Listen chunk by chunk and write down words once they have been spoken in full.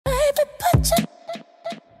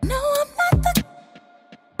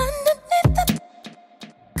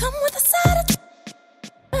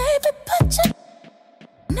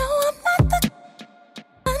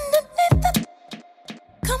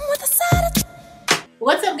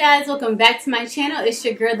What's up, guys? Welcome back to my channel. It's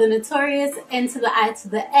your girl, the Notorious, N to the I to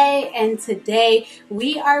the A, and today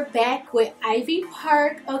we are back with Ivy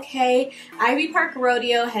Park. Okay, Ivy Park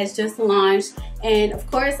Rodeo has just launched, and of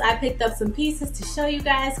course I picked up some pieces to show you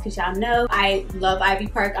guys because y'all know I love Ivy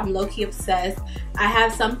Park. I'm low-key obsessed. I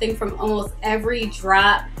have something from almost every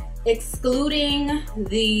drop, excluding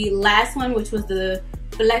the last one, which was the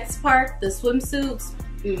Flex Park, the swimsuits.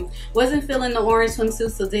 Wasn't feeling the orange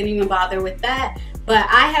swimsuit, so didn't even bother with that. But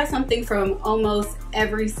I have something from almost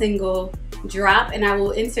every single drop, and I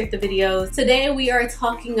will insert the videos. Today we are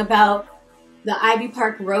talking about the Ivy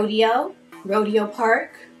Park Rodeo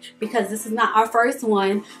Park, because this is not our first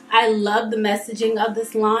one. I love the messaging of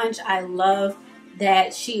this launch. I love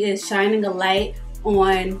that she is shining a light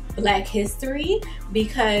on Black history,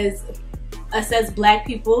 because us as Black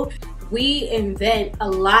people, we invent a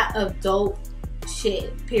lot of dope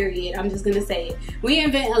shit, period. I'm just gonna say it. We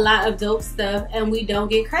invent a lot of dope stuff and we don't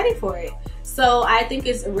get credit for it. So I think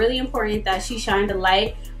it's really important that she shined a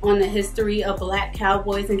light on the history of Black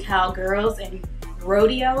cowboys and cowgirls and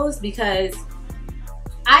rodeos, because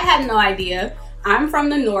I had no idea. I'm from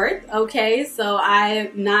the North, okay, so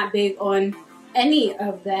I'm not big on any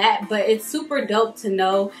of that, but it's super dope to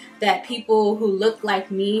know that people who look like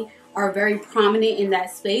me are very prominent in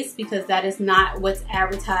that space, because that is not what's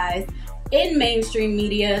advertised in mainstream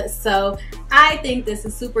media. So I think this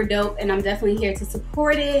is super dope, and I'm definitely here to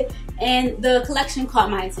support it. And the collection caught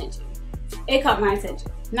my attention. It caught my attention,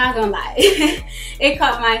 not gonna lie. It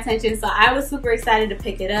caught my attention, so I was super excited to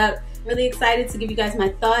pick it up. Really excited to give you guys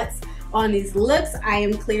my thoughts on these looks. I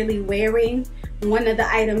am clearly wearing one of the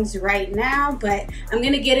items right now, but I'm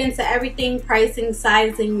gonna get into everything: pricing,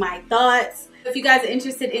 sizing, my thoughts. If you guys are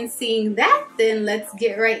interested in seeing that, then let's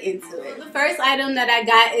get right into it. The first item that I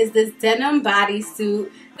got is this denim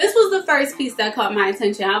bodysuit. This was the first piece that caught my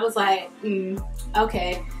attention. I was like,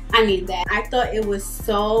 okay, I need that. I thought it was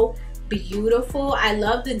so beautiful. I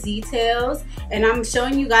love the details, and I'm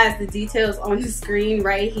showing you guys the details on the screen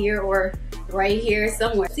right here or right here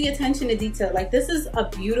somewhere. See, attention to detail. Like, this is a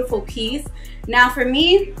beautiful piece. Now for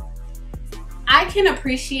me, I can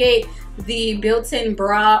appreciate the built-in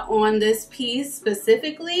bra on this piece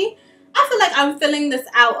specifically. I feel like I'm filling this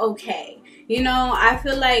out okay. You know, I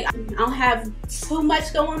feel like I don't have too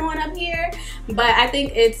much going on up here, but I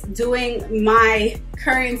think it's doing my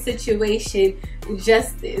current situation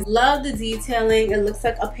justice. Love the detailing. It looks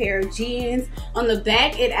like a pair of jeans. On the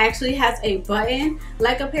back, it actually has a button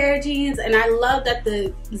like a pair of jeans, and I love that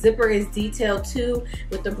the zipper is detailed too,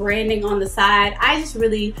 with the branding on the side. I just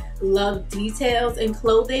really love details in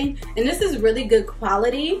clothing, and this is really good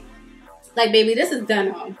quality. Like, baby, this is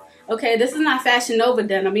denim. Okay, this is not Fashion Nova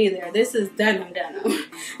denim either. This is denim.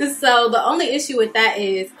 So the only issue with that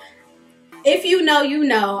is, if you know, you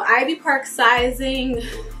know, Ivy Park sizing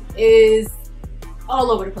is all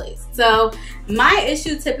over the place. So my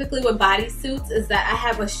issue typically with bodysuits is that I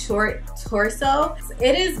have a short torso.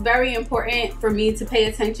 It is very important for me to pay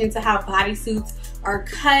attention to how bodysuits are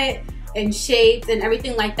cut and shaped and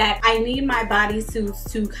everything like that. I need my bodysuits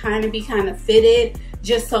to kind of be fitted,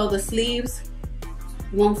 just so the sleeves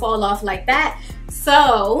won't fall off like that.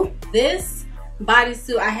 So this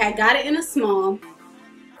bodysuit, I had got it in a small.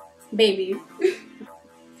 Baby,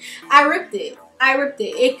 I ripped it.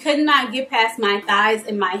 It could not get past my thighs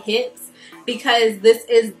and my hips, because this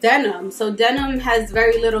is denim. So denim has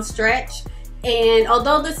very little stretch, and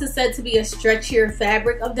although this is said to be a stretchier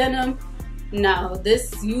fabric of denim, no,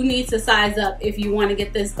 this, you need to size up if you want to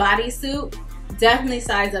get this bodysuit. Definitely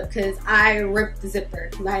size up, because I ripped the zipper.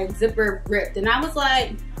 Like, zipper ripped, and I was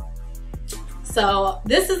like, so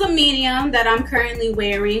this is a medium that I'm currently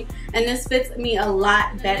wearing, and this fits me a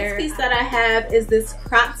lot better. The next piece that I have is this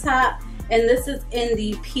crop top, and this is in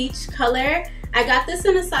the peach color. I got this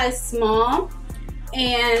in a size small,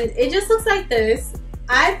 and it just looks like this.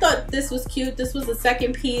 I thought this was cute. This was the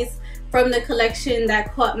second piece from the collection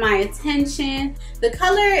that caught my attention. The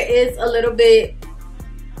color is a little bit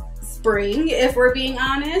spring, if we're being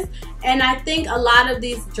honest, and I think a lot of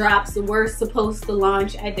these drops were supposed to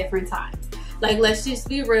launch at different times. Like, let's just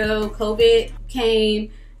be real, COVID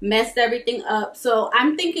came, messed everything up, so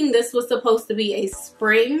I'm thinking this was supposed to be a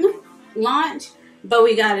spring launch, but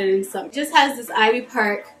we got it in summer. It just has this Ivy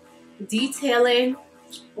Park detailing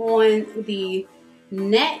on the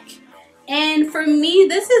neck, and for me,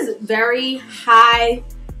 this is very high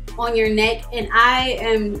on your neck, and I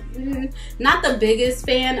am not the biggest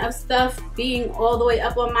fan of stuff being all the way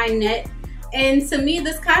up on my neck, and to me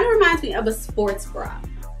this kind of reminds me of a sports bra.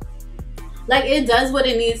 Like, it does what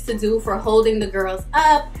it needs to do for holding the girls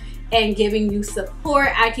up, and giving you support.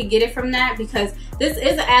 I could get it from that because this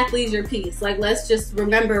is an athleisure piece. Like, let's just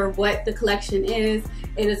remember what the collection is.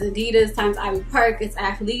 It is Adidas times Ivy Park. It's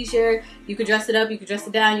athleisure. You could dress it up, you could dress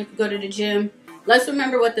it down, you could go to the gym. Let's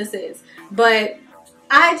remember what this is. But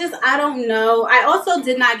I don't know. I also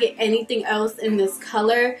did not get anything else in this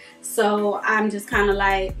color, so I'm just kind of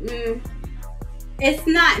like, it's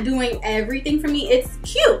not doing everything for me. It's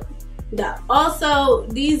cute though. Also,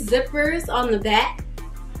 these zippers on the back,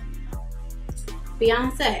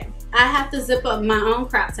 Beyonce, I have to zip up my own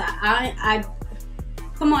crop top. I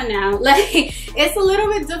come on now. Like, it's a little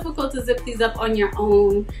bit difficult to zip these up on your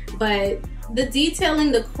own, but the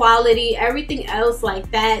detailing, the quality, everything else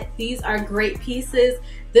like that, these are great pieces.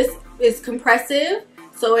 This is compressive,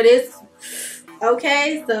 so it is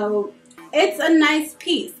okay. So it's a nice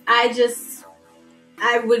piece.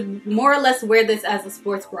 I would more or less wear this as a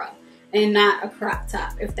sports bra and not a crop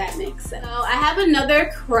top, if that makes sense. So I have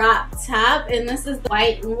another crop top, and this is the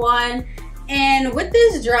white one. And with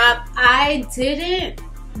this drop, I didn't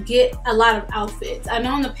get a lot of outfits. I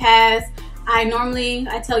know in the past, I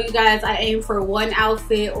tell you guys I aim for one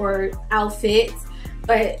outfit or outfits,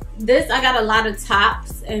 but this, I got a lot of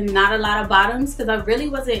tops and not a lot of bottoms because I really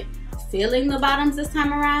wasn't feeling the bottoms this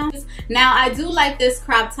time around. Now, I do like this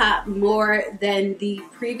crop top more than the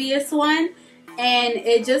previous one, and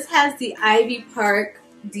it just has the Ivy Park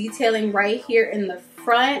detailing right here in the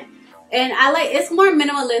front, and it's more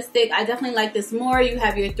minimalistic. I definitely like this more. You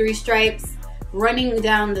have your 3 stripes running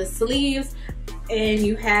down the sleeves, and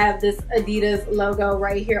you have this Adidas logo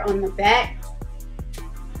right here on the back.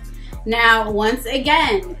 Now, once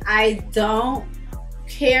again, I don't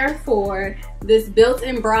care for this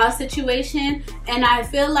built-in bra situation, and I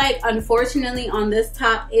feel like, unfortunately, on this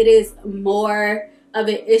top it is more of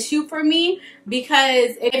an issue for me,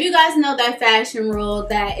 because if you guys know that fashion rule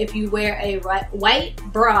that if you wear a white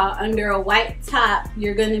bra under a white top,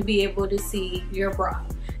 you're going to be able to see your bra,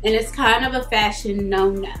 and it's kind of a fashion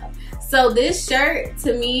no-no. So this shirt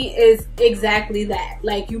to me is exactly that.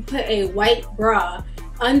 Like, you put a white bra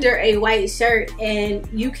under a white shirt and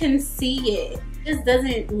you can see it. It just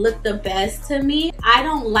doesn't look the best to me. I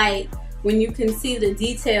don't like when you can see the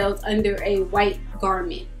details under a white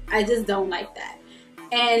garment. I just don't like that.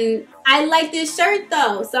 And I like this shirt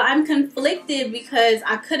though, so I'm conflicted because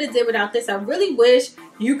I could have did without this. I really wish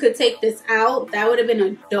you could take this out. That would have been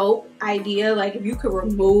a dope idea. Like, if you could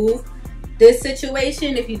remove this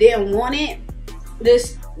situation, if you didn't want it,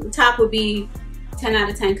 this top would be 10 out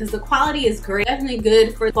of 10 because the quality is great. Definitely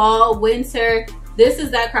good for fall, winter. This is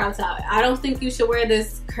that crop top. I don't think you should wear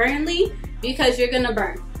this currently because you're gonna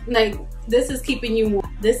burn. Like, this is keeping you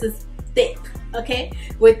warm. This is thick, okay,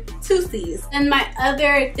 with 2 C's. And my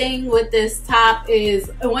other thing with this top is,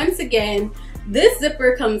 once again, this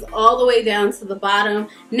zipper comes all the way down to the bottom.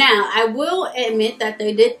 Now, I will admit that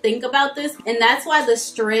they did think about this, and that's why the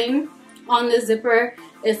string on the zipper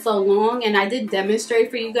is so long, and I did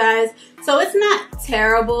demonstrate for you guys. So it's not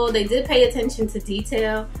terrible. They did pay attention to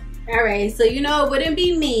detail. All right, so you know, it wouldn't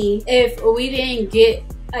be me if we didn't get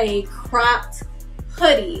a cropped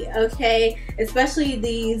hoodie, okay? Especially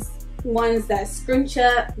these ones that scrunch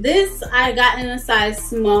up. This I got in a size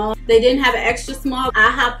small. They didn't have an extra small.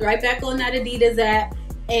 I hopped right back on that Adidas app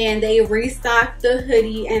and they restocked the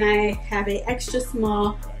hoodie, and I have an extra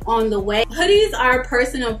small on the way. Hoodies are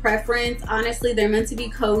personal preference. Honestly, they're meant to be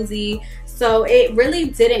cozy, so it really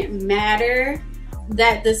didn't matter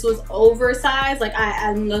that this was oversized. Like,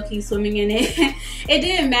 I'm low-key swimming in it. It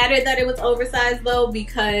didn't matter that it was oversized though,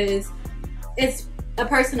 because it's a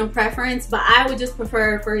personal preference, but I would just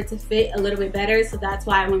prefer for it to fit a little bit better, so that's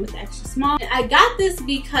why I went with the extra small. I got this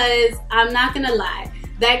because, I'm not gonna lie,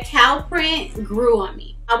 that cow print grew on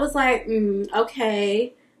me. I was like,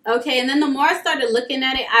 okay, and then the more I started looking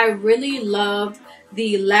at it, I really loved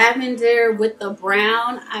the lavender with the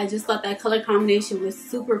brown. I just thought that color combination was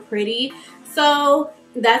super pretty, so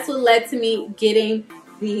that's what led to me getting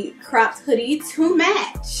the cropped hoodie to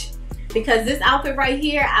match, because this outfit right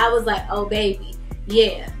here, I was like, oh baby,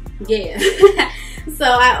 yeah. So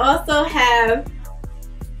I also have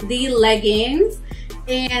the leggings,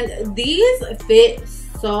 and these fit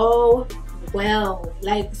so well,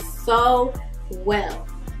 like so well,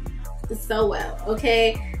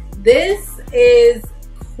 okay? This is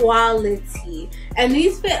quality, and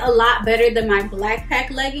these fit a lot better than my black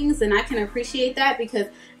pack leggings, and I can appreciate that because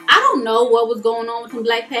I don't know what was going on with them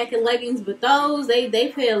black packet leggings, but those, they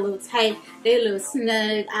fit a little tight, they a little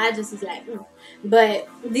snug. I just was like, But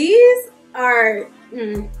these are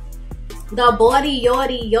the body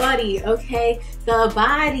yachty, okay? The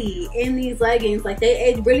body in these leggings, like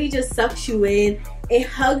it really just sucks you in. It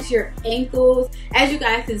hugs your ankles. As you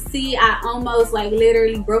guys can see, I almost like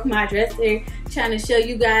literally broke my dresser trying to show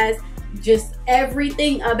you guys just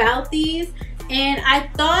everything about these. And I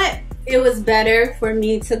thought it was better for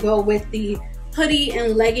me to go with the hoodie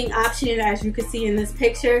and legging option, as you can see in this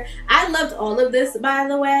picture. I loved all of this, by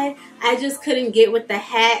the way. I just couldn't get with the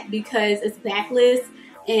hat because it's backless,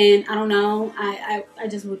 and I don't know, I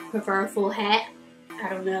just would prefer a full hat. I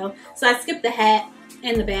don't know, so I skipped the hat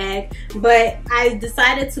and the bag, but I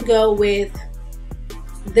decided to go with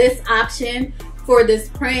this option for this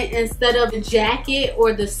print instead of the jacket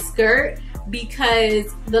or the skirt,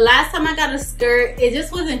 because the last time I got a skirt, it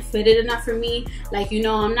just wasn't fitted enough for me. Like, you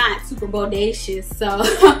know, I'm not super bodacious, so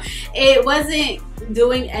it wasn't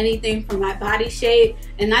doing anything for my body shape,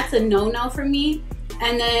 and that's a no-no for me.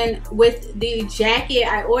 And then with the jacket,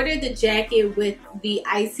 I ordered the jacket with the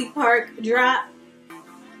Icy Park drop,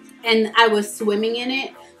 and I was swimming in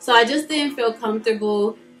it, so I just didn't feel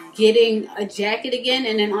comfortable getting a jacket again.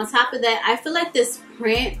 And then on top of that, I feel like this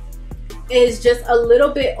print is just a little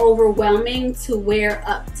bit overwhelming to wear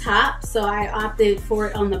up top, so I opted for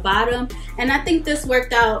it on the bottom, and I think this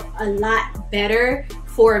worked out a lot better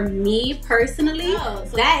for me personally.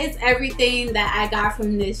 So that is everything that I got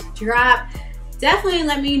from this drop. Definitely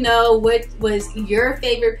let me know what was your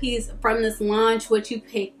favorite piece from this launch, what you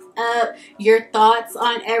picked up, your thoughts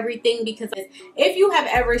on everything, because if you have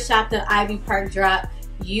ever shopped the Ivy Park drop,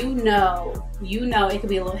 you know it could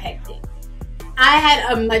be a little hectic. I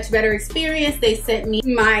had a much better experience. They sent me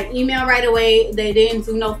my email right away. They didn't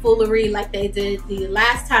do no foolery like they did the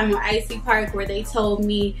last time with Icy Park, where they told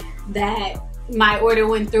me that my order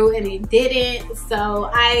went through and it didn't. So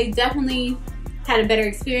I definitely had a better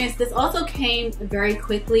experience. This also came very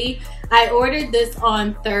quickly. I ordered this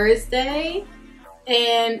on Thursday,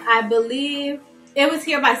 and I believe it was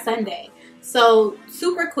here by Sunday. So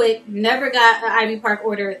super quick. Never got an Ivy Park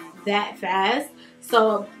order that fast.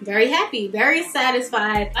 So very happy, very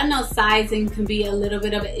satisfied. I know sizing can be a little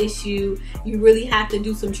bit of an issue. You really have to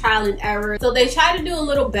do some trial and error. So they tried to do a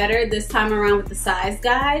little better this time around with the size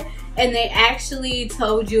guide, and they actually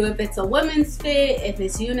told you if it's a women's fit, if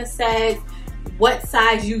it's unisex, what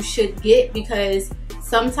size you should get, because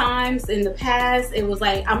sometimes in the past it was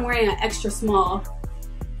like I'm wearing an extra small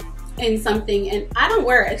in something, and I don't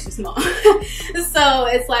wear extra small. So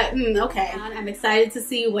it's like, okay. I'm excited to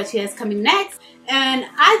see what she has coming next, and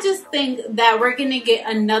I just think that we're gonna get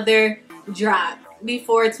another drop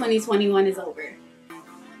before 2021 is over.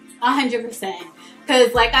 100%.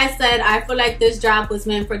 Because like I said, I feel like this drop was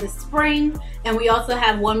meant for the spring, and we also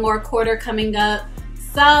have one more quarter coming up.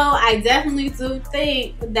 So I definitely do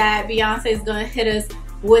think that Beyonce is gonna hit us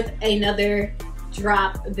with another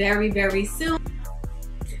drop very, very soon.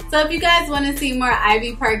 So if you guys want to see more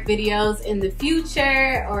Ivy Park videos in the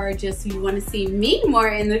future, or just you want to see me more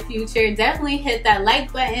in the future, definitely hit that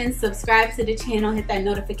like button, subscribe to the channel, hit that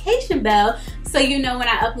notification bell so you know when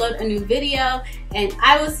I upload a new video, and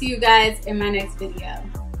I will see you guys in my next video.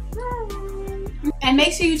 Bye. And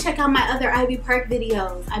make sure you check out my other Ivy Park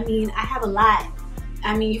videos. I mean, I have a lot.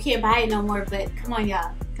 I mean, you can't buy it no more, but come on,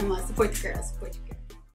 y'all. Come on, support the girls. Support your